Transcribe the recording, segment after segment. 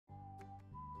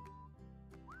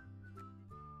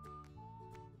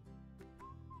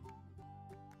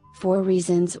4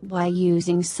 reasons why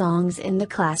using songs in the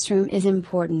classroom is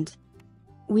important.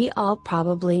 We all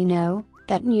probably know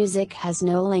that music has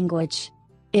no language.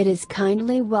 It is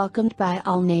kindly welcomed by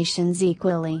all nations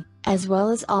equally, as well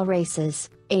as all races,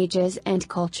 ages and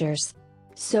cultures.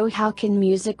 So how can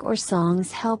music or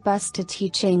songs help us to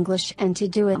teach English and to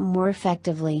do it more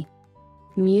effectively?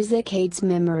 Music aids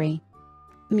memory.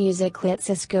 Music lets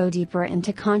us go deeper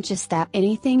into conscious than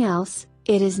anything else.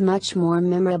 It is much more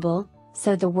memorable,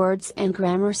 so the words and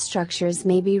grammar structures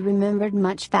may be remembered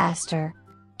much faster.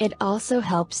 It also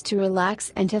helps to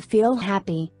relax and to feel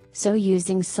happy, so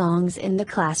using songs in the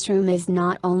classroom is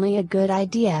not only a good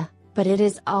idea, but it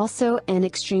is also an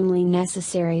extremely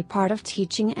necessary part of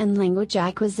teaching and language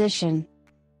acquisition.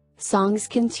 Songs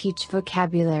can teach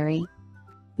vocabulary.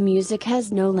 Music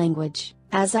has no language,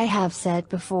 as I have said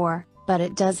before, but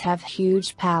it does have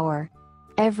huge power.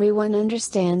 Everyone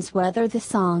understands whether the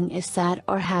song is sad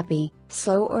or happy,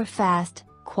 slow or fast,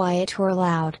 quiet or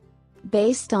loud.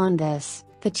 Based on this,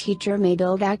 the teacher may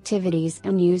build activities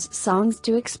and use songs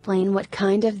to explain what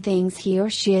kind of things he or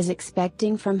she is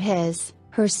expecting from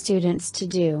her students to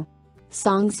do.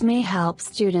 Songs may help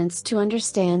students to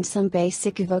understand some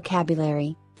basic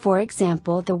vocabulary. For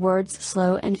example, the words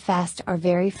slow and fast are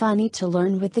very funny to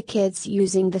learn with the kids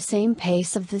using the same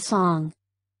pace of the song.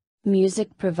 Music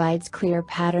provides clear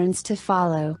patterns to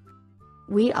follow.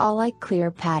 We all like clear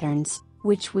patterns,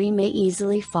 which we may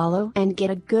easily follow and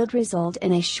get a good result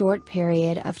in a short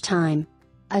period of time.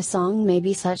 A song may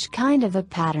be such kind of a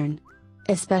pattern.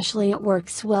 Especially it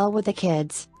works well with the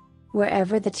kids.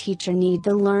 Wherever the teacher needs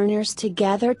the learners to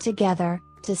gather together,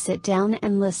 to sit down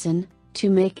and listen,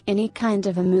 to make any kind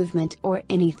of a movement or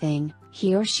anything,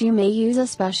 he or she may use a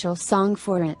special song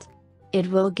for it. It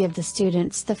will give the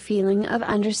students the feeling of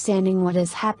understanding what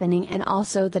is happening and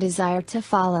also the desire to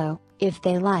follow, if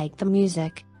they like the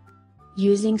music.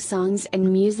 Using songs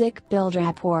and music build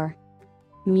rapport.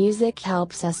 Music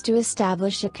helps us to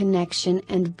establish a connection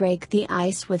and break the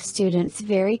ice with students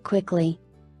very quickly.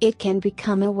 It can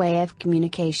become a way of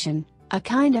communication, a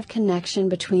kind of connection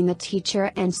between the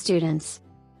teacher and students.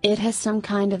 It has some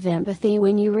kind of empathy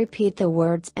when you repeat the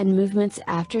words and movements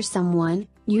after someone.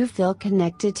 You feel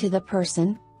connected to the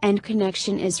person, and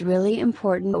connection is really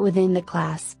important within the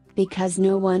class, because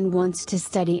no one wants to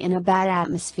study in a bad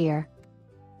atmosphere.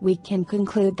 We can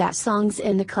conclude that songs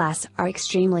in the class are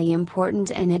extremely important,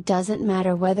 and it doesn't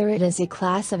matter whether it is a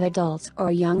class of adults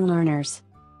or young learners.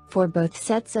 For both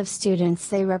sets of students,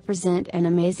 they represent an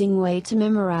amazing way to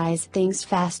memorize things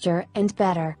faster and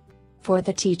better. For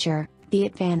the teacher, the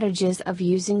advantages of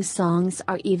using songs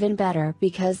are even better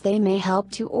because they may help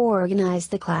to organize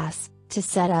the class, to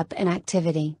set up an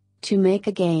activity, to make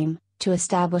a game, to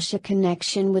establish a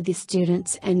connection with the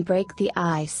students and break the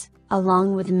ice,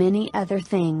 along with many other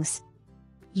things.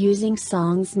 Using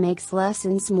songs makes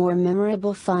lessons more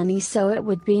memorable, funny, so it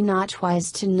would be not wise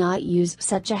to not use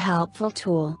such a helpful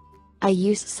tool. I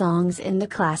use songs in the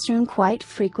classroom quite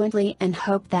frequently and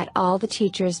hope that all the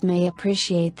teachers may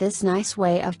appreciate this nice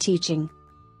way of teaching.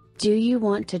 Do you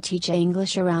want to teach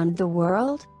English around the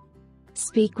world?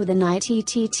 Speak with an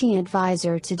ITTT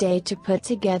advisor today to put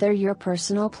together your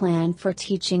personal plan for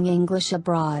teaching English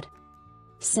abroad.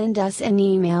 Send us an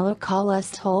email or call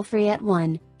us toll-free at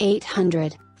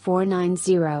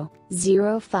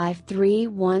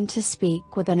 1-800-490-0531 to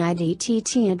speak with an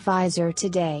ITTT advisor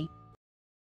today.